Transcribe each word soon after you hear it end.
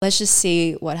let's just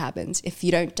see what happens. If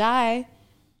you don't die,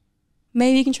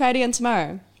 maybe you can try it again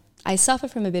tomorrow. I suffer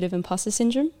from a bit of imposter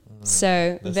syndrome.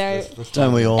 So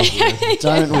don't we all?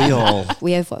 Don't we all?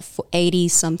 We have 80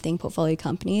 something portfolio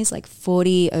companies, like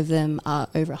 40 of them are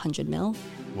over 100 mil.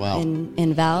 Wow.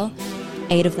 In Val,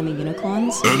 8 of them are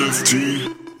unicorns.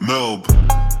 NFT Melb.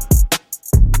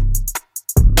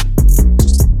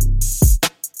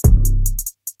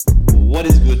 What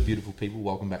is good, beautiful people?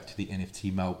 Welcome back to the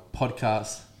NFT Melb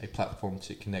podcast, a platform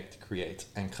to connect, create,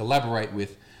 and collaborate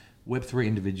with Web3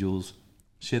 individuals,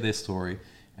 share their story,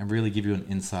 and really give you an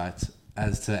insight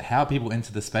as to how people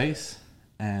enter the space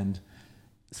and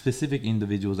specific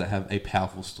individuals that have a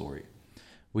powerful story.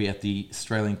 We at the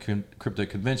Australian Crypto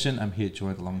Convention. I'm here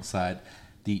joined alongside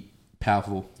the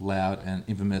powerful, loud, and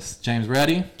infamous James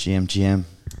Rowdy. GM.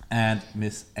 And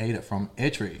Miss Ada from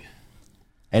Airtree.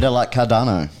 Ada like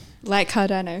Cardano. Like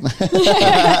Cardano.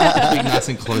 Speak nice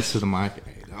and close to the mic,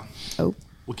 Ada. Oh.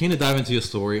 We're keen to dive into your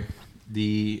story.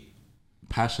 The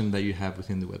passion that you have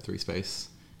within the Web3 space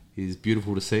is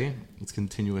beautiful to see. It's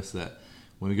continuous that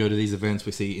when we go to these events,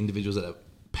 we see individuals that are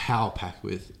power-packed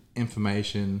with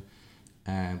information,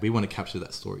 and we want to capture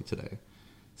that story today.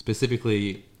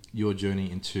 Specifically, your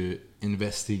journey into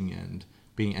investing and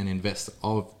being an investor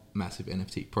of massive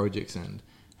NFT projects and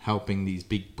helping these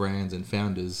big brands and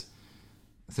founders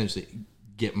essentially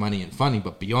get money and funding,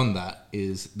 but beyond that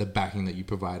is the backing that you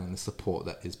provide and the support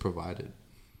that is provided.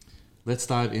 Let's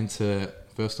dive into,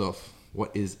 first off,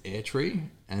 what is Airtree,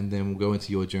 and then we'll go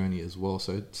into your journey as well.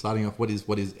 So starting off, what is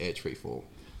Airtree for?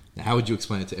 Now, how would you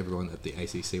explain it to everyone at the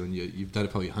ACC when you've done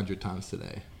it probably 100 times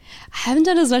today? I haven't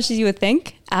done as much as you would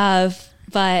think.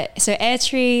 But so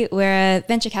Airtree, we're a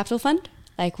venture capital fund.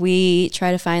 Like, we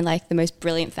try to find like the most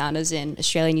brilliant founders in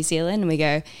Australia and New Zealand, and we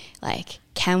go like,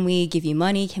 can we give you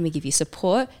money? Can we give you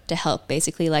support to help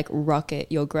basically like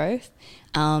rocket your growth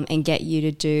and get you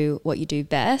to do what you do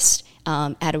best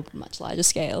at a much larger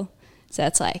scale? So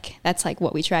that's like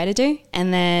what we try to do.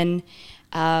 And then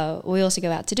what we also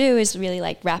go out to do is really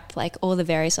like wrap like all the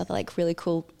various other like really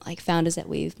cool like founders that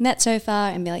we've met so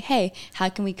far and be like, hey, how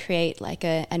can we create like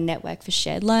a network for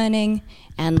shared learning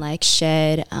and like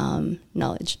shared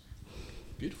knowledge?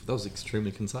 Beautiful. That was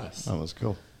extremely concise. That was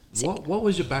cool. What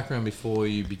was your background before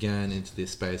you began into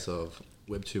this space of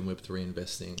Web2 and Web3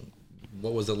 investing?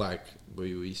 What was it like? Were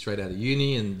you straight out of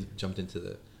uni and jumped into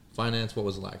the finance? What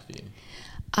was it like for you?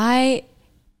 I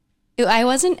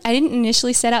didn't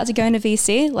initially set out to go into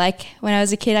VC. Like, when I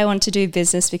was a kid, I wanted to do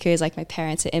business because like my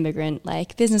parents are immigrant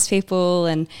like business people,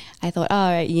 and I thought,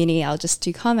 oh, at uni I'll just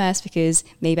do commerce because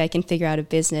maybe I can figure out a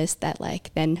business that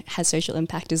like then has social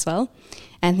impact as well.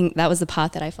 And I think that was the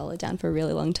path that I followed down for a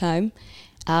really long time.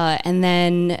 And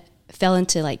then fell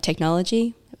into like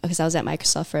technology because I was at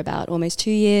Microsoft for about almost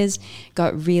 2 years,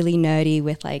 got really nerdy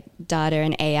with like data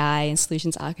and AI and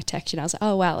solutions architecture. And I was like,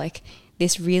 oh wow, like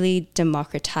this really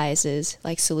democratizes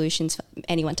like solutions for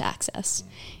anyone to access.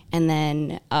 And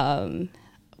then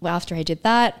after I did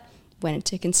that, went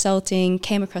into consulting,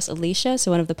 came across Alicia,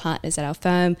 so one of the partners at our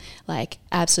firm, like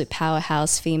absolute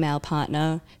powerhouse female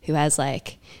partner who has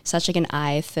like such like an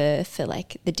eye for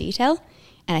like the detail.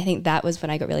 And I think that was when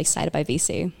I got really excited by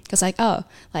VC, because like, oh,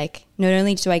 like not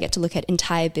only do I get to look at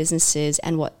entire businesses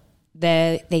and what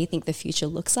they think the future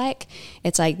looks like,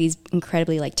 it's like these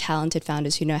incredibly like talented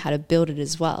founders who know how to build it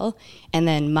as well. And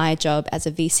then my job as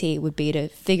a VC would be to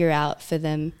figure out for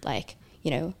them, like,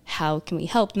 you know, how can we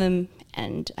help them?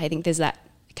 And I think there's that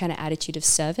kind of attitude of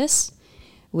service,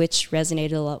 which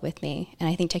resonated a lot with me. And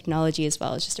I think technology as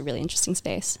well is just a really interesting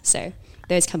space. So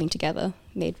those coming together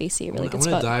made VC a really good spot.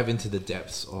 I want to dive into the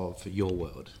depths of your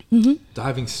world. Mm-hmm.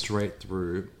 Diving straight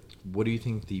through, what do you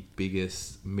think the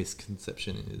biggest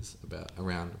misconception is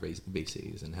around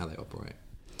VCs and how they operate?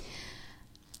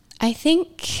 I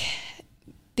think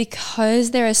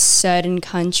because there are certain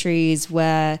countries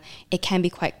where it can be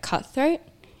quite cutthroat,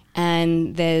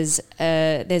 and there's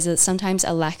sometimes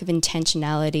a lack of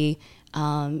intentionality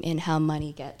in how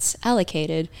money gets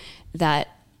allocated, that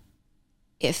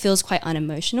it feels quite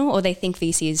unemotional, or they think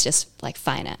VC is just like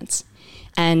finance.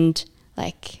 And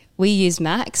like, we use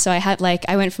Mac, so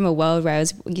I went from a world where I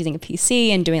was using a PC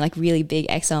and doing like really big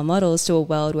Excel models to a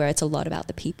world where it's a lot about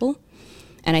the people.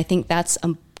 And I think that's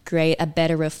a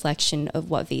better reflection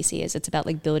of what VC is. It's about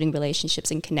like building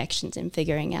relationships and connections and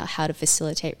figuring out how to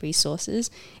facilitate resources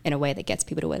in a way that gets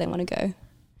people to where they want to go.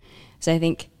 So I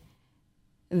think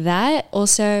that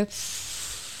also,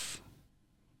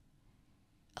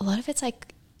 a lot of it's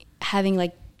like having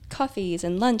like coffees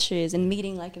and lunches and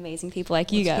meeting like amazing people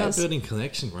like you guys. It's about building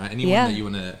connection, right? Anyone that you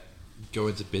want to go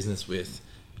into business with,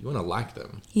 you want to like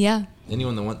them. Yeah.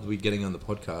 Anyone that wants to be getting on the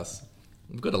podcast,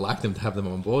 we've got to like them to have them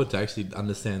on board to actually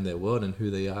understand their world and who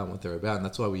they are and what they're about. And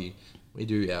that's why we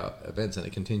do our events, and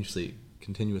it continuously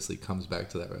comes back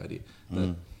to that reality.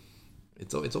 That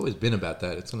it's always been about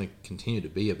that. It's going to continue to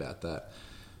be about that.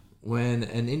 When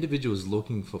an individual is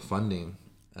looking for funding,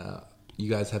 you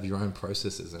guys have your own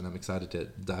processes, and I'm excited to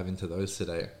dive into those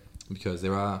today, because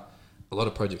there are a lot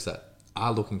of projects that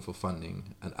are looking for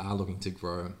funding and are looking to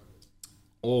grow,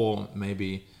 or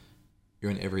maybe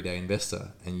you're an everyday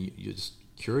investor and you're just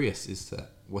curious as to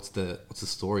what's the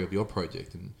story of your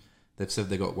project, and they've said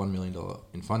they got $1 million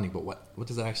in funding, but what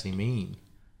does that actually mean?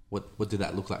 What did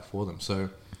that look like for them? So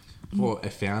for a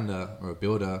founder or a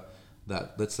builder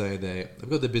that, let's say they've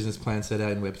got their business plan set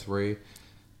out in Web3,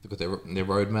 they've got their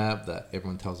roadmap that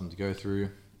everyone tells them to go through,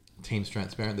 team's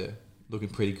transparent, they're looking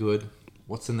pretty good.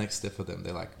 What's the next step for them?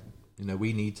 They're like,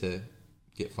 we need to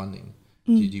get funding.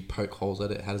 Do you poke holes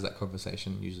at it? How does that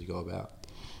conversation usually go about?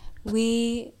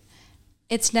 The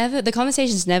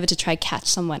conversation's never to try catch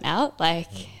someone out. Like,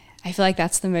 I feel like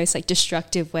that's the most like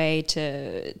destructive way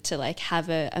to like have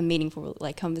a meaningful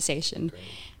like conversation.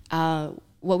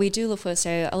 What we do look for,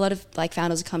 so a lot of like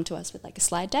founders come to us with like a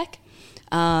slide deck,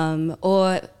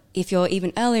 or if you're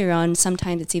even earlier on,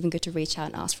 sometimes it's even good to reach out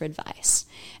and ask for advice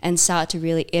and start to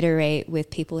really iterate with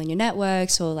people in your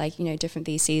networks or like, different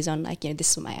VCs on like,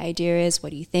 this is what my idea is. What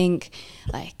do you think?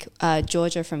 Like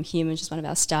Georgia from Human, which is one of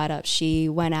our startups, she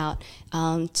went out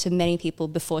to many people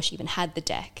before she even had the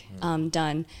deck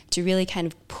done to really kind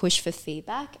of push for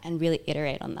feedback and really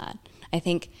iterate on that. I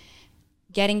think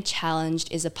getting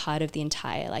challenged is a part of the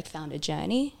entire like founder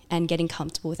journey, and getting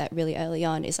comfortable with that really early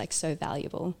on is like so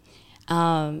valuable.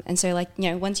 And so like,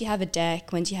 once you have a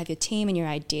deck, once you have your team and your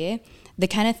idea, the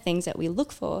kind of things that we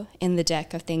look for in the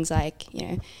deck are things like,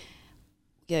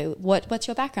 what's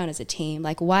your background as a team?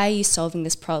 Like, why are you solving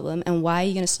this problem, and why are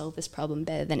you going to solve this problem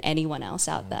better than anyone else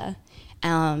out there?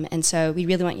 And so we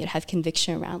really want you to have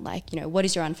conviction around like, what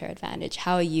is your unfair advantage?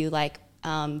 How are you like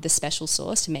the special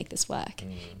sauce to make this work,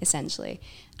 essentially?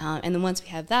 And then once we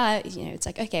have that, it's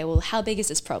like, okay, well, how big is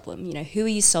this problem? Who are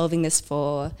you solving this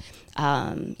for?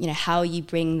 How are you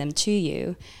bringing them to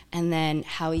you? And then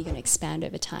how are you going to expand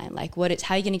over time? Like how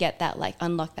are you going to get that, like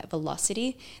unlock that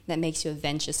velocity that makes you a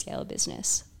venture scale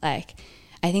business? Like,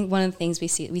 I think one of the things we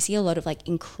see a lot of like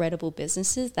incredible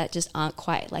businesses that just aren't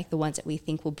quite like the ones that we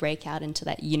think will break out into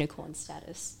that unicorn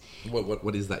status.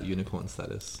 What is that unicorn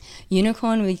status?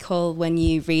 Unicorn we call when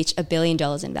you reach $1 billion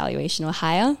in valuation or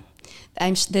higher.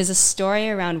 There's a story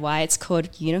around why it's called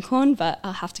unicorn, but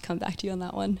I'll have to come back to you on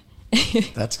that one.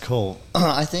 That's cool.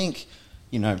 I think,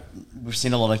 we've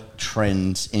seen a lot of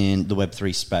trends in the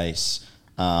Web3 space,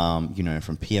 from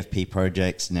PFP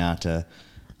projects now to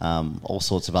all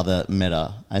sorts of other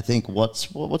meta. I think what's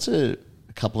a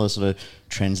couple of sort of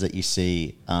trends that you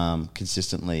see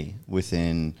consistently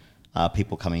within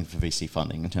people coming for VC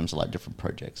funding in terms of like different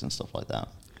projects and stuff like that?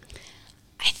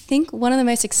 I think one of the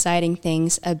most exciting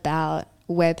things about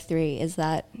Web3 is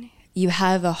that you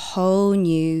have a whole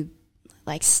new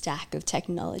like stack of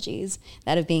technologies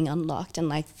that are being unlocked, and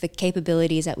like the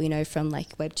capabilities that we know from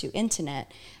like Web2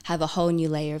 internet have a whole new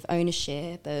layer of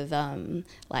ownership of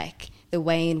like the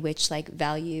way in which like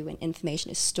value and information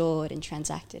is stored and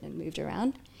transacted and moved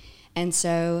around. And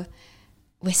so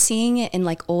we're seeing it in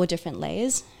like all different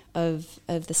layers of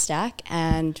the stack,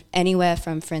 and anywhere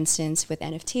from, for instance, with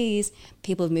NFTs,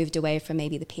 people have moved away from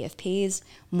maybe the PFPs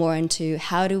more into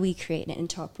how do we create an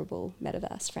interoperable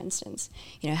metaverse, for instance.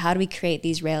 How do we create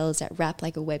these rails that wrap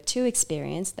like a Web2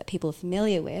 experience that people are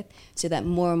familiar with so that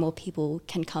more and more people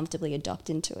can comfortably adopt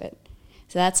into it?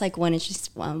 So that's like one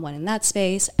in that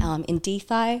space. In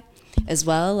DeFi as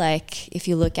well, like if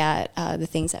you look at the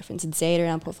things that, for instance, Zeta in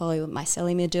our portfolio,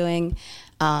 Mycelium are doing,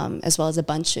 as well as a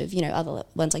bunch of, other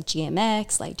ones like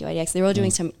GMX, like DoIDX, they're all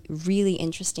doing some really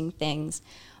interesting things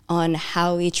on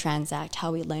how we transact,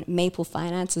 how we learn. Maple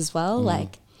Finance as well,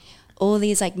 like all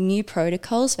these like new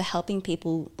protocols for helping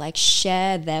people like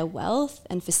share their wealth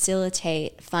and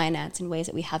facilitate finance in ways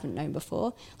that we haven't known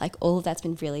before. Like all of that's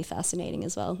been really fascinating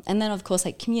as well. And then of course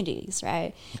like communities,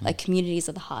 right? Like communities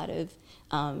are the heart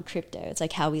of crypto. It's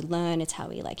like how we learn, it's how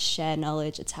we like share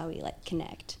knowledge, it's how we like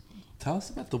connect. Tell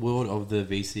us about the world of the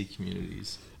VC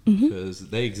communities, because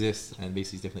they exist and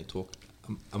VCs definitely talk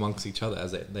amongst each other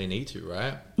as they need to,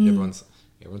 right? Everyone's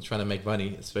trying to make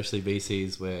money, especially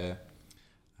VCs where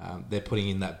they're putting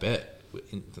in that bet.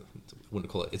 I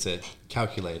wouldn't call it, it's a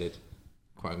calculated,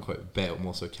 quote unquote, bet, or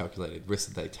more so calculated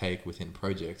risk that they take within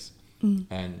projects.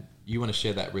 And you want to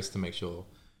share that risk to make sure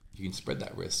you can spread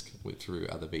that risk through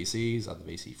other VCs, other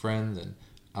VC friends, and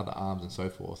other arms and so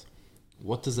forth.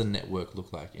 What does a network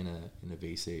look like in a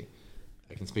VC?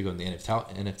 I can speak on the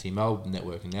NFT Melb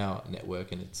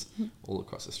network, and it's all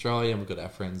across Australia, and we've got our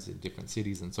friends in different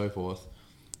cities and so forth.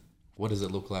 What does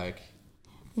it look like?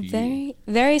 Very,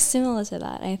 very similar to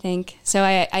that, I think. So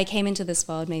I came into this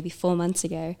world maybe 4 months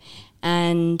ago,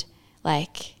 and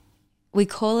like we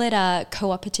call it a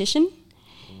co-opetition.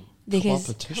 Because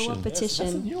Co-opetition?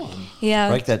 That's a new one. Yeah.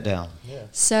 Break that down.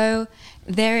 So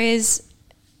there is,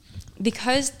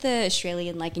 because the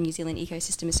Australian like and New Zealand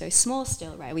ecosystem is so small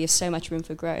still, right? We have so much room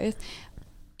for growth.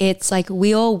 It's like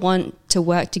we all want to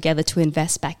work together to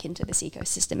invest back into this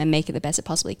ecosystem and make it the best it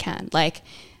possibly can. Like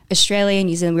Australia and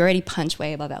New Zealand, we already punch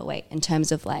way above our weight in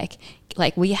terms of like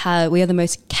we are the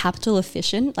most capital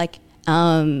efficient like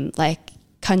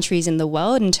countries in the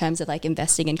world in terms of like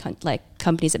investing in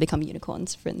companies that become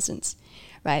unicorns, for instance,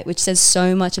 right? Which says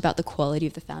so much about the quality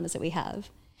of the founders that we have.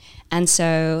 And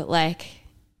so like,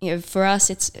 you know, for us,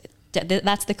 it's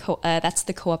that's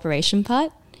the cooperation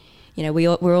part. You know,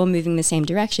 we're all moving in the same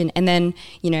direction, and then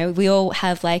you know we all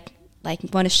have like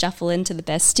want to shuffle into the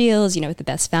best deals, you know, with the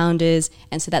best founders,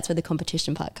 and so that's where the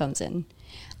competition part comes in.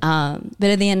 But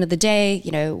at the end of the day,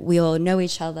 you know, we all know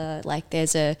each other. Like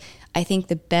I think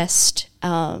the best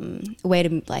way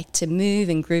to move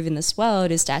and groove in this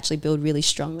world is to actually build really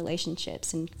strong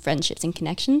relationships and friendships and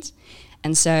connections,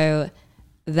 and so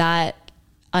that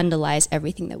underlies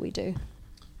everything that we do.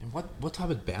 And what type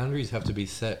of boundaries have to be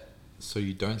set so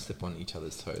you don't step on each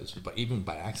other's toes, but even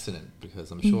by accident?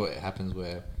 Because I'm sure it happens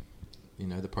where, you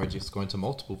know, the project's going to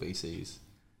multiple VCs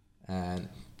and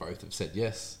both have said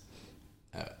yes.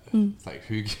 It's like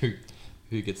who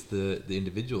gets the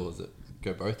individuals that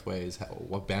go both ways?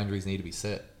 What boundaries need to be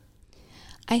set?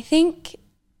 I think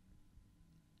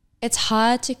it's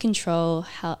hard to control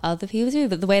how other people do,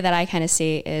 but the way that I kind of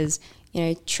see it is, you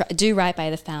know, do right by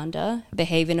the founder,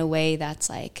 behave in a way that's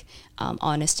like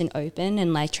honest and open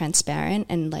and like transparent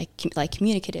and like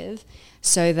communicative,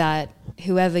 so that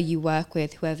whoever you work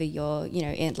with, whoever you're, you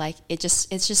know,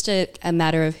 it's just a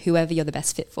matter of whoever you're the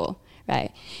best fit for,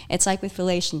 right? It's like with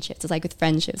relationships, it's like with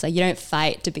friendships. Like you don't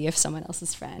fight to be with someone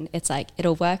else's friend. It's like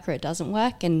it'll work or it doesn't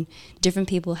work, and different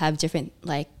people have different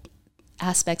like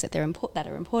aspects that are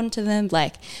important to them.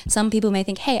 Like some people may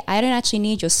think, hey, I don't actually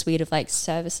need your suite of like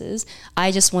services.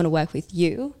 I just want to work with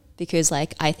you because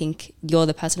like I think you're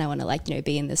the person I want to like, you know,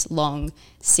 be in this long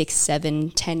 6, 7,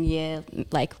 10 year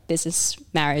like business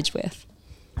marriage with.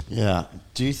 Yeah.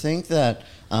 Do you think that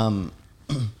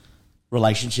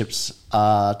relationships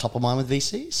are top of mind with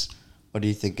VCs, or do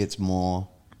you think it's more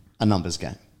a numbers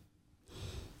game?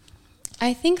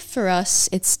 I think for us,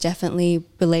 it's definitely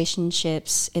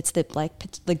relationships. It's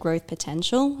the growth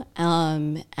potential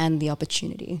and the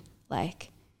opportunity. Like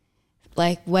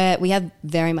where we have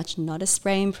very much not a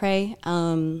spray and pray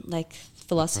like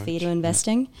philosophy to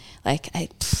investing. Like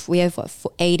we have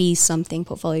 80 something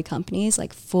portfolio companies.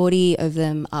 Like 40 of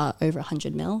them are over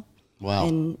 100 mil. Wow.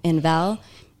 In Val.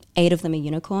 8 of them are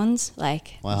unicorns.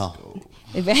 Like Wow.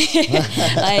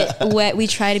 like we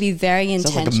try to be very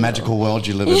intentional. Sounds like a magical world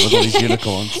you live in with all these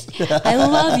unicorns. I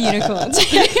love unicorns.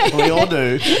 We all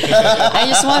do. I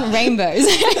just want rainbows.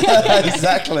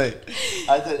 Exactly.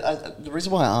 The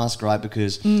reason why I ask, right,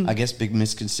 because I guess big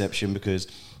misconception, because,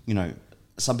 you know,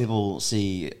 some people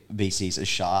see VCs as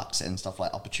sharks and stuff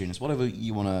like opportunists, whatever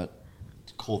you want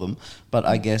to call them. But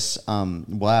I guess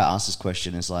why I ask this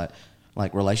question is like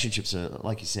relationships are,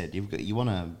 like you said, you want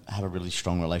to have a really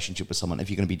strong relationship with someone if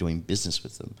you're going to be doing business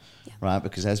with them, right?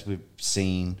 Because as we've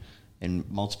seen in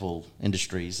multiple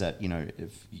industries that, you know,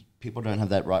 if people don't have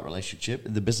that right relationship,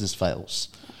 the business fails,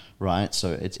 right?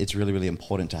 So it's really, really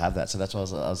important to have that. So that's why I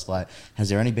was like, has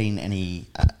there been any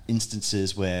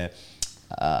instances where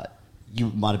you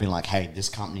might have been like, hey, this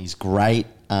company's great,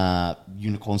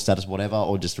 unicorn status, whatever,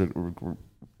 or just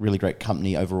really great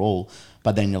company overall,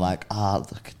 but then you're like,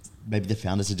 look, maybe the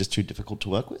founders are just too difficult to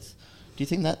work with? Do you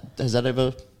think has that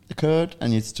ever occurred?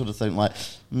 And you sort of think like,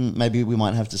 maybe we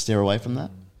might have to steer away from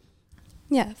that?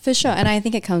 Yeah, for sure. And I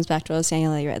think it comes back to what I was saying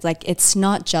earlier. It's like, it's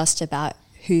not just about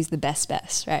who's the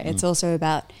best, right? It's also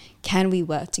about, can we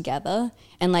work together?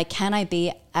 And like, can I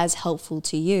be as helpful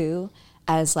to you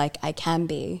as like I can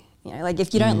be? You know, like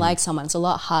if you don't like someone, it's a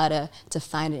lot harder to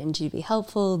find it and to be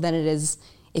helpful than it is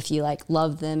if you like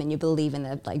love them and you believe in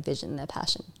their like vision and their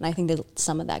passion. And I think that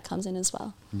some of that comes in as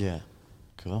well. Yeah,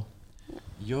 cool.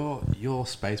 Your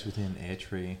space within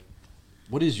Airtree,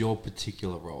 what is your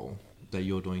particular role that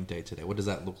you're doing day to day? What does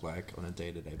that look like on a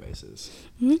day-to-day basis?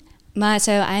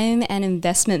 So I'm an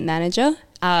investment manager.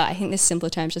 I think the simpler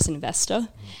term is just an investor.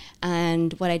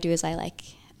 And what I do is I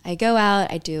go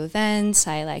out, I do events,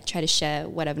 I like try to share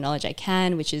whatever knowledge I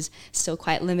can, which is still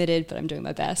quite limited, but I'm doing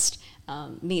my best.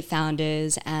 Meet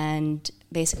founders and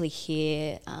basically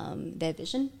hear their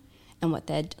vision and what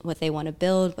they want to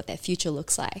build, what their future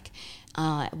looks like.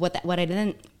 What I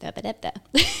then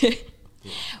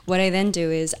what I then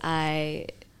do is I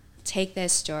take their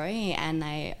story and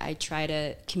I try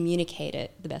to communicate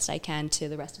it the best I can to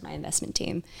the rest of my investment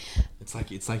team. It's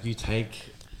like you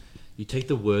take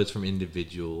the words from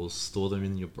individuals, store them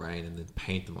in your brain, and then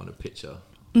paint them on a picture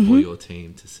for your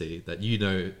team to see that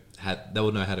they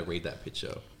will know how to read that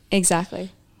picture.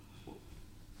 Exactly.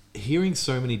 Hearing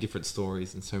so many different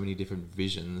stories and so many different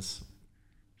visions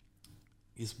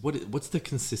is what's the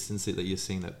consistency that you're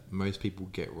seeing that most people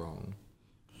get wrong?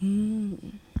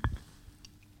 And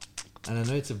I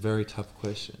know it's a very tough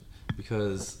question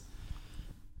because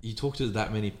you talk to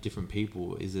that many different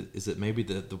people. Is it maybe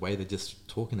the way they're just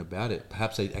talking about it?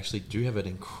 Perhaps they actually do have an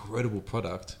incredible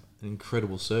product, an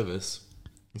incredible service.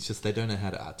 It's just they don't know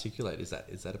how to articulate. Is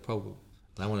that a problem?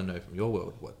 And I want to know from your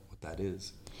world what that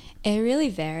is. It really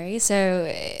varies.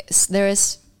 So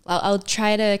I'll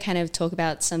try to kind of talk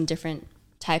about some different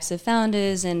types of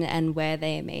founders and where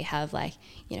they may have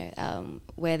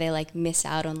where they like miss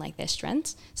out on like their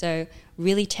strengths. So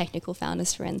really technical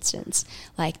founders, for instance,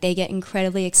 like they get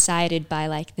incredibly excited by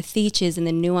like the features and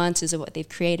the nuances of what they've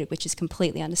created, which is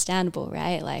completely understandable,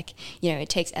 right? Like, it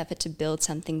takes effort to build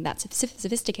something that's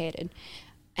sophisticated.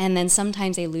 And then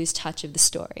sometimes they lose touch of the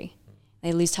story.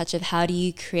 They lose touch of how do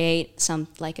you create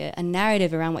a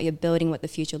narrative around what you're building, what the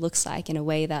future looks like in a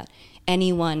way that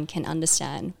anyone can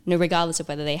understand, regardless of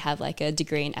whether they have like a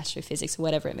degree in astrophysics or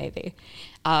whatever it may be.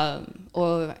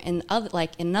 Or on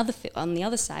the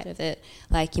other side of it,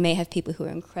 like you may have people who are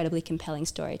incredibly compelling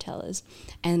storytellers,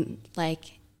 and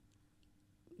like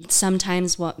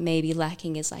sometimes what may be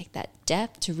lacking is like that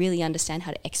depth to really understand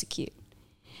how to execute.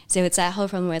 So it's that whole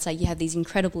problem where it's like you have these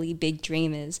incredibly big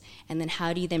dreamers, and then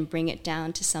how do you then bring it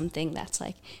down to something that's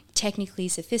like technically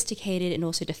sophisticated and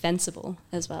also defensible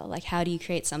as well? Like how do you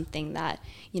create something that,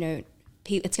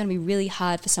 it's going to be really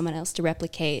hard for someone else to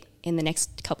replicate in the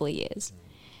next couple of years.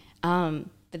 But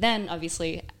then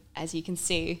obviously, as you can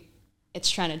see,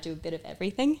 it's trying to do a bit of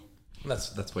everything.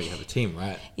 That's why you have a team,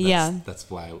 right? That's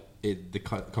why the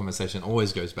conversation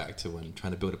always goes back to when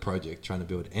trying to build a project, trying to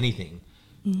build anything.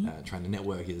 Trying to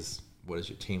network is what does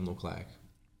your team look like,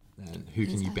 and who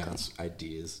can you bounce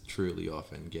ideas truly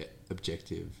off and get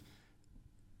objective,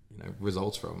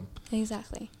 results from.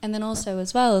 Exactly. And then also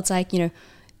as well, it's like, who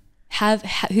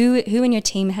in your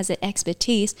team has the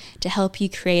expertise to help you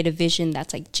create a vision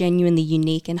that's like genuinely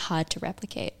unique and hard to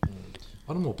replicate.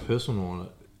 On a more personal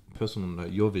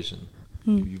note, your vision.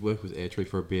 You worked with Airtree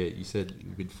for a bit. You said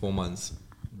you've been 4 months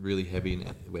really heavy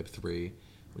in Web3.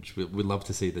 Which we'd love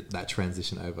to see that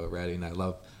transition over, right?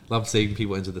 Love seeing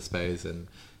people enter the space and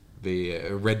be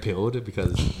red pilled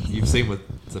because you've seen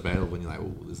what's available and you're like,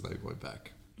 oh, there's no going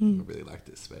back. I really like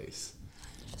this space.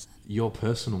 100%. Your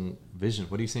personal vision,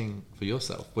 what are you seeing for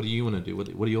yourself? What do you want to do? What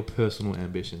are your personal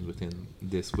ambitions within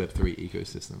this Web3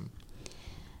 ecosystem?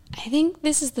 I think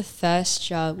this is the first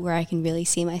job where I can really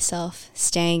see myself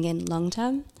staying in long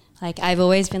term. Like I've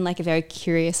always been like a very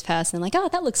curious person. I'm like, oh,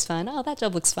 that looks fun. Oh, that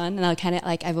job looks fun. And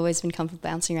I've always been comfortable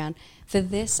bouncing around. For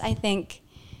this, I think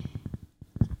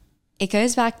it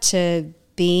goes back to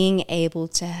being able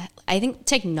to, I think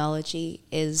technology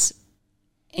is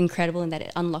incredible in that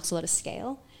it unlocks a lot of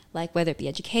scale. Like whether it be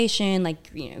education,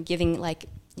 like, giving like,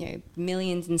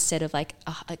 millions instead of like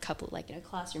a couple, like,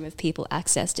 classroom of people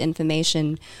access to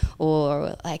information,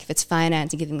 or like if it's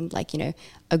finance and giving like,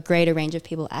 a greater range of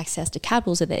people access to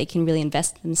capital so that they can really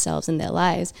invest themselves in their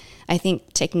lives. I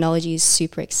think technology is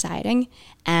super exciting.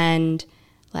 And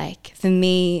like for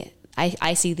me,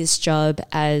 I see this job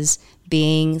as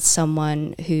being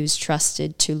someone who's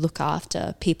trusted to look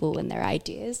after people and their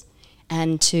ideas,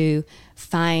 and to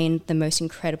find the most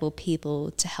incredible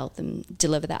people to help them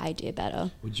deliver that idea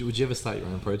better. Would you ever start your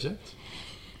own project?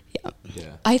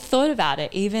 Yeah. I thought about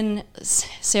it even.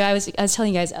 So I was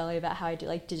telling you guys earlier about how I do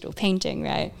like digital painting,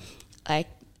 right? Like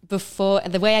before,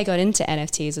 the way I got into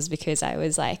NFTs was because I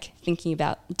was like thinking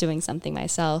about doing something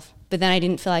myself, but then I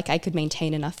didn't feel like I could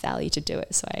maintain enough value to do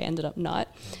it, so I ended up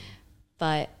not.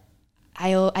 But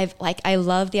I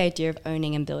love the idea of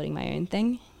owning and building my own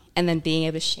thing. And then being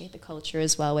able to shape the culture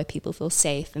as well, where people feel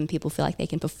safe and people feel like they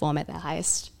can perform at their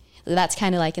highest. So that's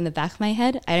kind of like in the back of my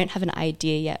head. I don't have an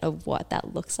idea yet of what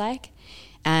that looks like.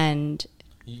 And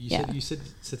you said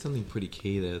something pretty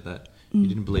key there, that you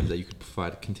didn't believe that you could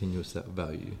provide continuous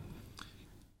value.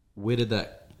 Where did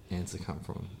that answer come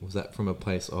from? Was that from a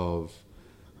place of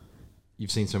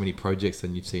you've seen so many projects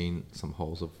and you've seen some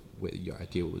holes of where your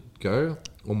idea would go,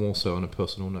 or more so on a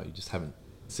personal note, you just haven't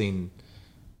seen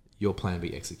your plan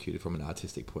be executed from an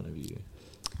artistic point of view?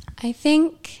 I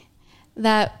think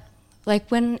that like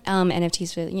when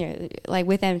NFTs were, like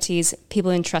with NFTs,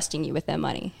 people entrusting you with their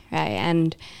money, right?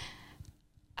 And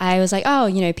I was like,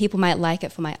 oh, people might like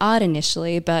it for my art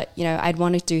initially, but, I'd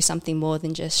want to do something more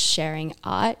than just sharing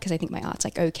art, because I think my art's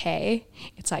like okay.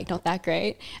 It's like not that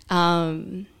great.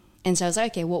 And so I was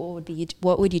like, okay,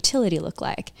 what would utility look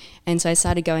like? And so I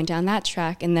started going down that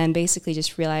track, and then basically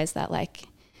just realized that like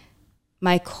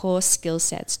my core skill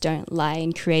sets don't lie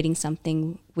in creating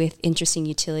something with interesting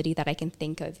utility that I can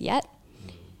think of yet.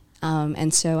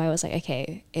 And so I was like,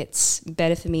 okay, it's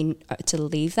better for me to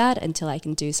leave that until I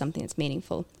can do something that's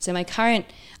meaningful. So my current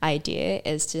idea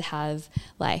is to have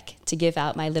to give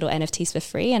out my little NFTs for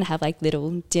free and have like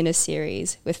little dinner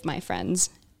series with my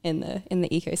friends in the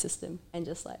ecosystem, and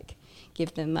just like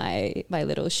give them my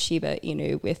little Shiba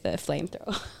Inu with a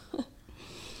flamethrower.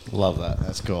 Love that.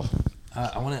 That's cool.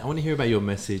 I want to hear about your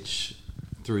message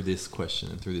through this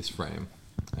question and through this frame.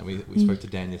 And we spoke to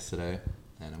Dan yesterday,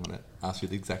 and I'm going to ask you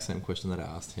the exact same question that I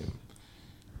asked him.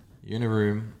 You're in a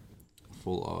room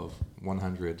full of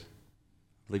 100, I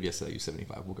believe yesterday you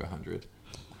 75, we'll go 100.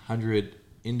 100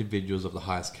 individuals of the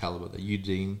highest caliber that you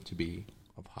deem to be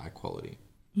of high quality.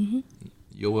 Mm-hmm.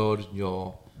 Your world,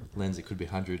 your lens, it could be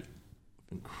 100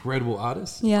 incredible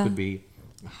artists. Yeah. It could be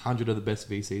 100 of the best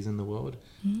VCs in the world.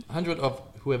 100 of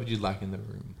whoever you'd like in the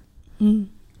room.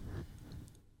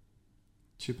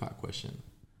 Two-part question.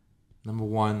 Number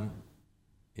one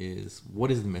is,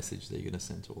 what is the message that you're going to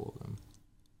send to all of them?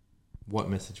 What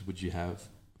message would you have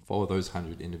for those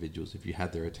 100 individuals if you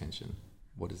had their attention?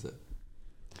 What is it?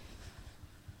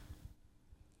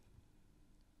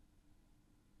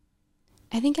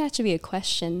 I think it has to be a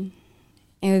question.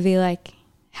 It would be like,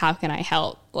 how can I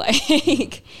help?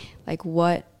 Like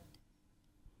what?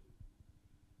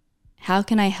 How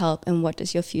can I help, and what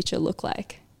does your future look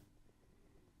like?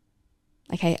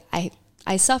 Like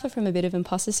I suffer from a bit of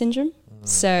imposter syndrome,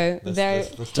 so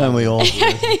Don't we all?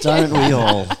 Don't we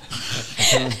all?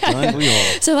 Don't we all?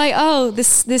 So like, oh,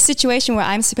 this situation where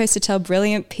I'm supposed to tell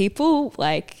brilliant people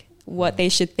like what they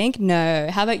should think. No,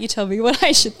 how about you tell me what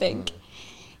I should think?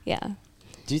 Yeah.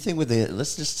 Do you think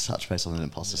let's just touch base on the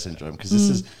imposter syndrome,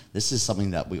 because this is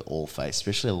something that we all face,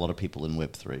 especially a lot of people in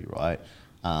Web3, right?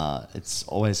 It's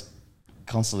always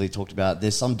constantly talked about.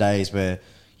 There's some days where,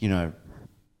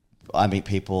 I meet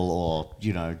people, or,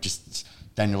 just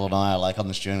Daniel and I are like on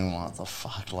this journey, and what the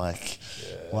fuck,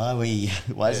 why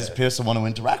does this person want to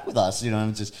interact with us?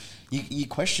 Just you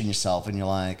question yourself, and you're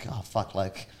like, oh fuck,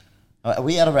 are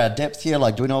we out of our depth here?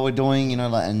 Do we know what we're doing?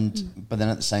 But then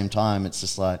at the same time, it's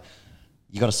just like,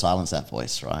 you got to silence that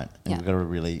voice, right? And you've got to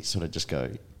really sort of just go,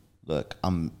 look,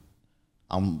 I'm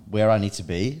where I need to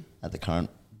be at the current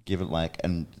given,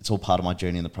 and it's all part of my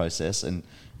journey in the process, and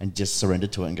just surrender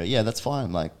to it and go, yeah, that's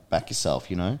fine. Back yourself,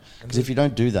 because if you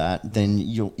don't do that, then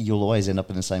you'll always end up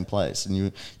in the same place,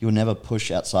 and you'll never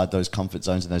push outside those comfort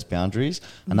zones and those boundaries,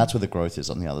 and that's where the growth is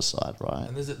on the other side, right?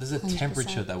 And there's a 100%.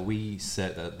 Temperature that we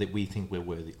set that we think we're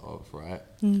worthy of, right?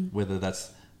 Whether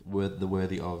that's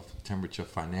worthy of temperature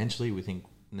financially, we think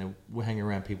we're hanging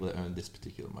around people that earn this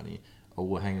particular money, or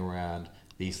we're hanging around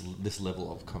this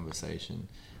level of conversation,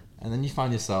 and then you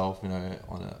find yourself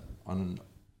on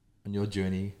your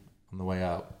journey on the way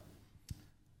up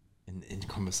in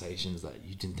conversations that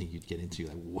you didn't think you'd get into,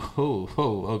 whoa,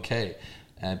 okay,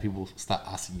 and people start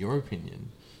asking your opinion,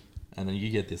 and then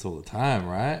you get this all the time,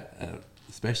 right?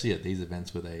 Especially at these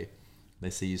events where they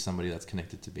see you somebody that's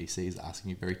connected to VCs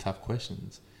asking you very tough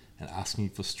questions and asking you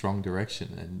for strong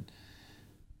direction, and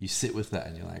you sit with that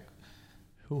and you're like,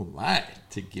 who am I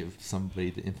to give somebody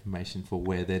the information for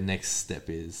where their next step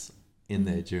is in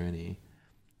their journey?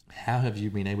 How have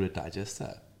you been able to digest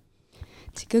that?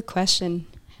 It's a good question.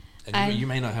 And you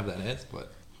may not have that answer,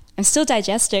 but I'm still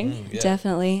digesting,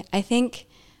 definitely. I think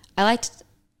I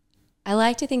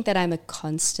like to think that I'm a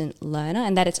constant learner,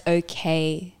 and that it's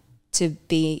okay to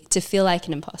feel like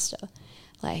an imposter.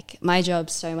 My job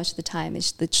so much of the time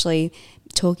is literally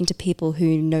talking to people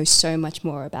who know so much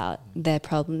more about their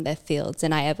problem, their fields,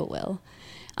 than I ever will.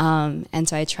 And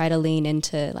so I try to lean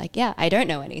into I don't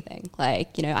know anything. I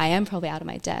am probably out of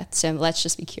my depth. So let's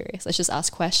just be curious. Let's just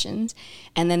ask questions.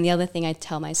 And then the other thing I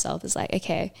tell myself is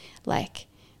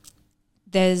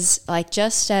there's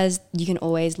just as you can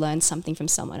always learn something from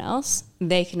someone else,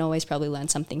 they can always probably learn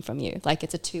something from you.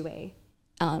 It's a two-way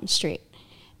street.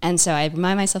 And so I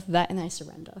remind myself of that and then I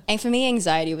surrender. And for me,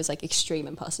 anxiety was like extreme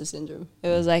imposter syndrome. It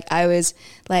was like I was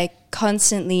like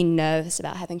constantly nervous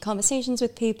about having conversations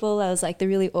with people. I was like the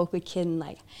really awkward kid in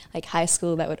like high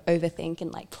school that would overthink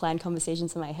and like plan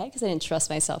conversations in my head because I didn't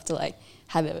trust myself to like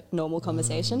have a normal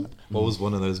conversation. What was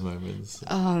one of those moments?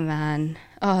 Oh man.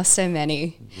 Oh, so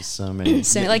many. There's so many.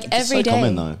 So like It's every so day.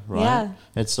 common though, right? Yeah.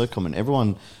 It's so common.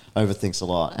 Everyone overthinks a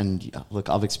lot. And look,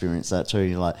 I've experienced that too.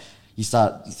 You're like, you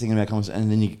start thinking about conversation and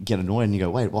then you get annoyed and you go,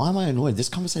 wait, why am I annoyed? This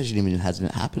conversation even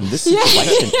hasn't happened. This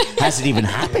situation hasn't even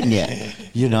happened yet.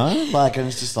 You know? Like, and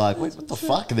it's just like, wait, what the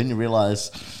fuck? And then you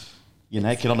realize you're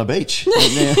naked on a beach. We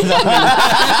won't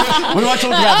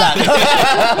talk about that.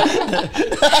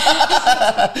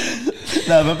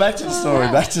 No, but back to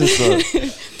the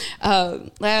story.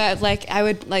 Like I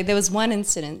would like there was one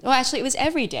incident. Well, actually, it was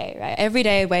every day. Right, every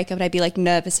day I wake up and I'd be like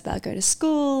nervous about going to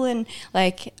school, and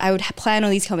like I would plan all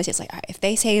these conversations. Like, all right, if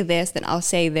they say this, then I'll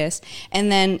say this,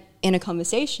 and then in a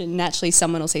conversation, naturally,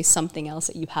 someone will say something else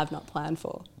that you have not planned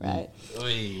for. Right?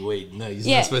 Wait, no,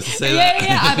 you're not supposed to say that.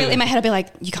 Yeah. I'd be, in my head, I'd be like,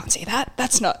 you can't say that.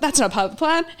 That's not part of the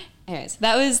plan. Anyways,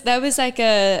 that was like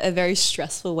a very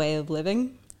stressful way of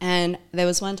living. And there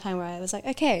was one time where I was like,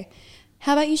 okay,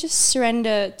 how about you just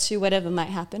surrender to whatever might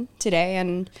happen today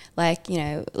and like, you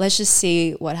know, let's just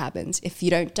see what happens. If you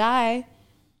don't die,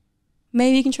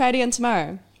 maybe you can try it again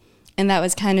tomorrow. And that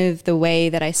was kind of the way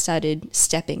that I started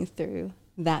stepping through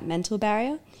that mental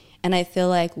barrier. And I feel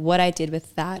like what I did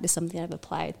with that is something I've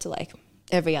applied to like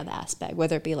every other aspect,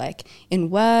 whether it be like in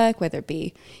work, whether it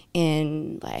be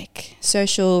in like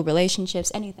social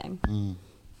relationships, anything.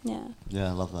 Yeah. Yeah,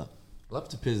 I love that. I'd love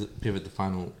to pivot the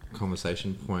final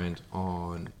conversation point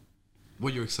on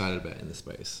what you're excited about in the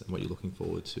space and what you're looking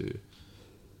forward to.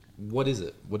 What is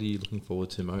it? What are you looking forward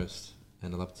to most?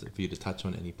 And I'd love for you to touch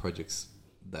on any projects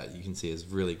that you can see as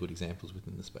really good examples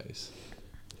within the space.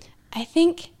 I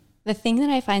think the thing that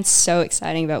I find so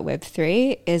exciting about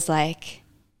Web3 is like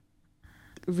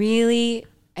really,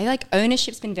 I like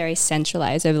ownership's been very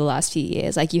centralized over the last few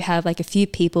years. Like you have like a few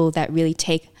people that really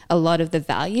take a lot of the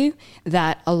value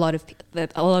that a lot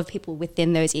of people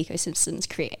within those ecosystems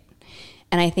create.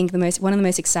 And I think one of the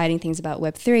most exciting things about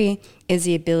Web3 is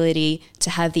the ability to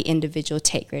have the individual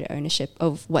take greater ownership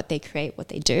of what they create, what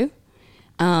they do.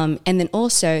 And then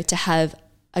also to have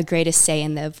a greater say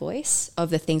in their voice of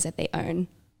the things that they own.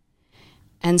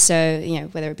 And so, you know,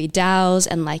 whether it be DAOs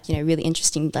and like, you know, really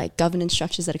interesting like governance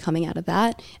structures that are coming out of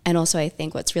that. And also I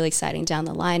think what's really exciting down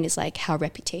the line is like how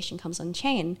reputation comes on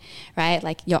chain, right?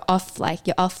 Like your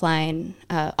offline,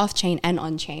 off-chain and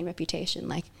on-chain reputation,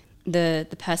 like the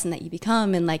person that you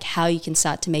become and like how you can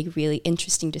start to make really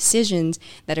interesting decisions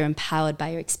that are empowered by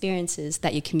your experiences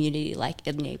that your community like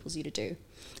enables you to do.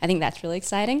 I think that's really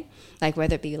exciting. Like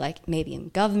whether it be like maybe in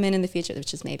government in the future,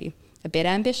 which is maybe a bit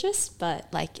ambitious,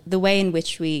 but like the way in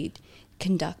which we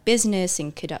conduct business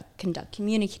and conduct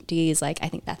communities, like I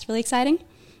think that's really exciting.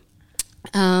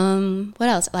 What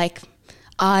else? Like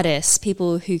artists,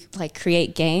 people who like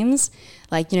create games.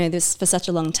 Like, you know, this for such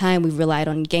a long time we've relied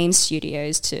on game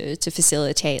studios to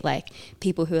facilitate like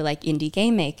people who are like indie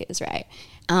game makers, right?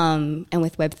 And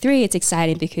with Web3, it's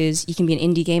exciting because you can be an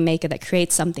indie game maker that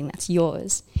creates something that's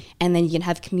yours. And then you can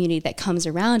have a community that comes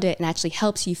around it and actually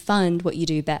helps you fund what you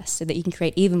do best so that you can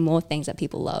create even more things that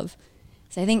people love.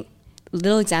 So I think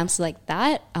little examples like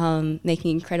that make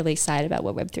me incredibly excited about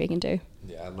what Web3 can do.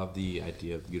 Yeah, I love the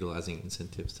idea of utilizing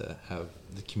incentives to have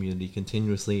the community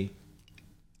continuously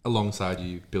alongside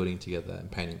you, building together and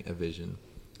painting a vision.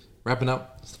 Wrapping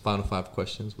up, it's the final 5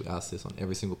 questions. We ask this on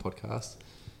every single podcast.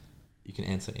 You can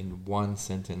answer in 1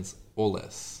 sentence or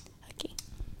less. Okay.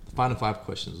 The final 5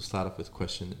 questions. We'll start off with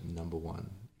question number 1.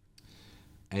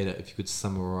 Ada, if you could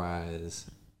summarize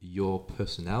your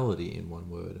personality in 1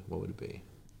 word, what would it be?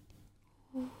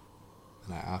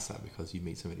 And I ask that because you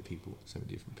meet so many people, so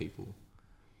many different people.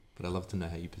 But I'd love to know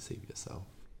how you perceive yourself.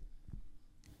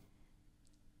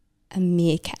 A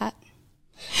meerkat.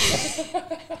 I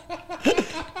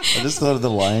just thought of the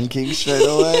Lion King straight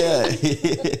away.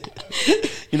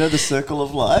 You know the circle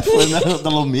of life when the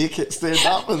little meerkat stand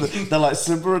up and they're like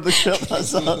Simba in the shop.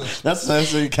 That's so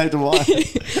you came to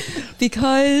mind.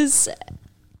 Because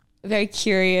very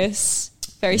curious,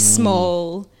 very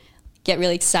small, get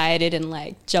really excited and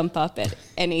like jump up at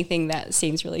anything that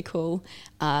seems really cool,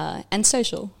 and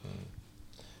social.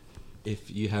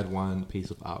 If you had 1 piece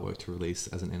of artwork to release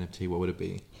as an NFT, what would it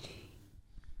be?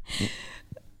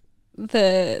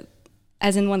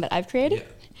 As in one that I've created? Yeah.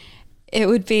 It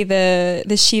would be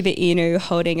the Shiba Inu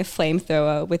holding a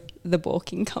flamethrower with the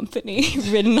Borking Company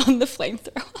written on the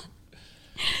flamethrower.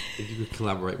 If you could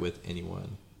collaborate with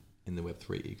anyone in the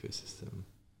Web3 ecosystem,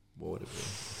 what would it be?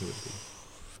 Who would it be?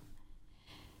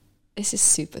 This is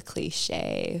super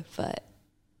cliche, but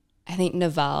I think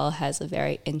Naval has a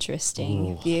very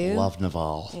interesting view. Love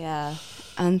Naval. Yeah,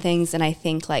 on things, and I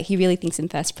think like he really thinks in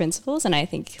first principles, and I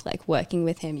think like working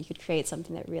with him, you could create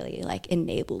something that really like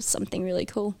enables something really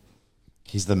cool.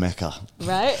 He's the Mecca.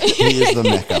 Right? He is the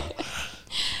Mecca.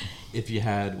 If you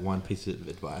had one piece of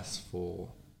advice for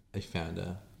a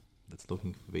founder that's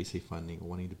looking for VC funding or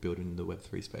wanting to build in the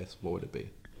Web3 space, what would it be?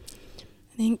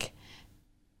 I think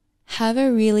have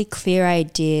a really clear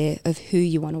idea of who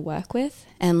you want to work with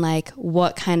and like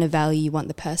what kind of value you want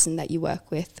the person that you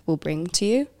work with will bring to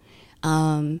you,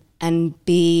 and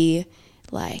be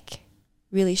like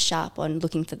really sharp on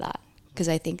looking for that, because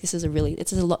I think this is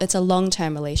it's a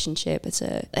long-term relationship.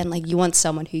 And like you want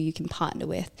someone who you can partner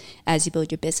with as you build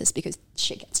your business, because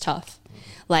shit gets tough.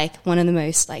 Like one of the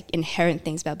most like inherent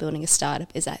things about building a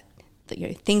startup is that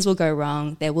things will go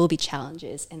wrong, there will be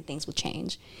challenges, and things will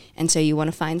change. And so you want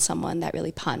to find someone that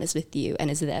really partners with you and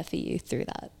is there for you through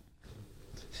that.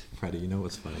 Freddie, you know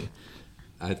what's funny?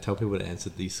 I tell people to answer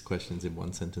these questions in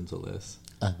one sentence or less.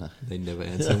 They never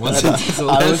answer in one sentence or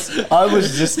less. I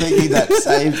was just thinking that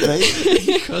same thing.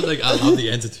 Because like, I love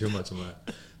the answer too much. I'm like,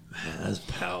 man, that's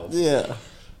powerful. Yeah.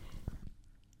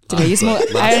 Did I use more?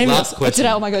 Last question.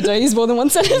 Oh my god! Did I use more than one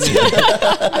sentence?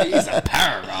 I use a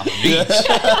paragraph of each.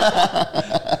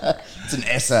 It's an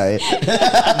essay.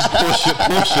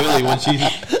 Poor Shirley, when she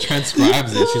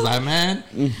transcribes it, she's like, man.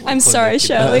 I'm sorry,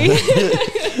 Shirley.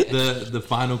 The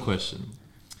final question.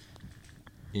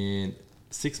 In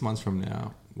 6 months from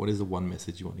now, what is the one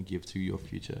message you want to give to your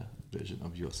future version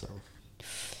of yourself?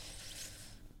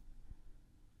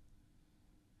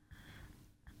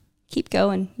 Keep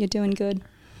going. You're doing good.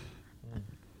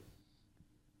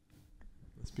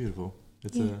 It's beautiful.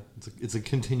 It's a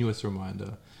continuous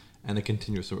reminder, and a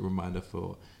continuous reminder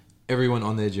for everyone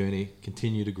on their journey.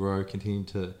 Continue to grow, continue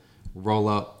to roll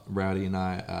up. Rowdy and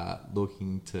I are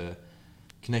looking to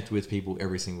connect with people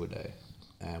every single day,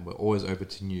 and we're always open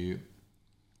to new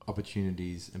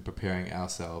opportunities and preparing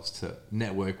ourselves to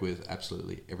network with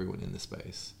absolutely everyone in the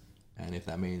space. And if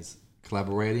that means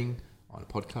collaborating on a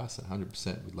podcast,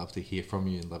 100%, we'd love to hear from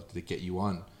you and love to get you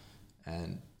on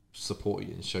and support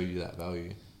you and show you that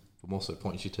value, but also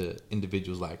point you to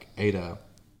individuals like Ada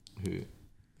who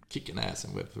kicking ass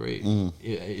in Web3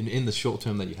 in the short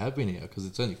term that you have been here, because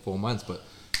it's only 4 months, but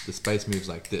the space moves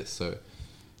like this. So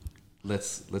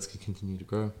let's continue to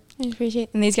grow. I appreciate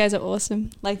it. And these guys are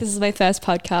awesome. Like, this is my first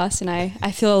podcast, and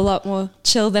I feel a lot more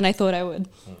chill than I thought I would.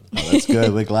 Oh, that's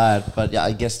good. We're glad. But yeah,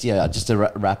 I guess, yeah, just to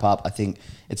wrap up, I think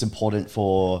it's important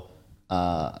for,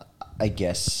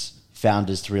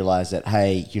 founders to realize that,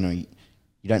 hey, you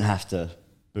don't have to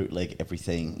bootleg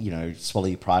everything, swallow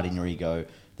your pride in your ego.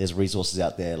 There's resources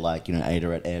out there like,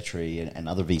 Ada at Airtree and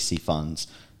other VC funds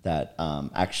that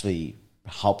actually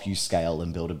help you scale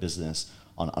and build a business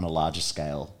on a larger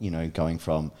scale, going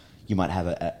from, you might have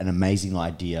an amazing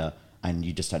idea and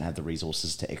you just don't have the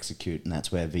resources to execute. And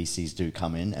that's where VCs do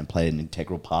come in and play an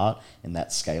integral part in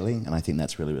that scaling. And I think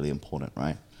that's really, really important,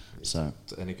 right? So,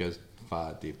 and it goes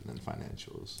far deeper than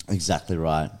financials. Exactly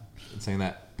right. And saying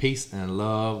that, peace and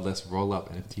love, let's roll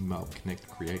up NFT Melt, connect,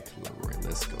 create, collaborate,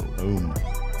 let's go. Boom.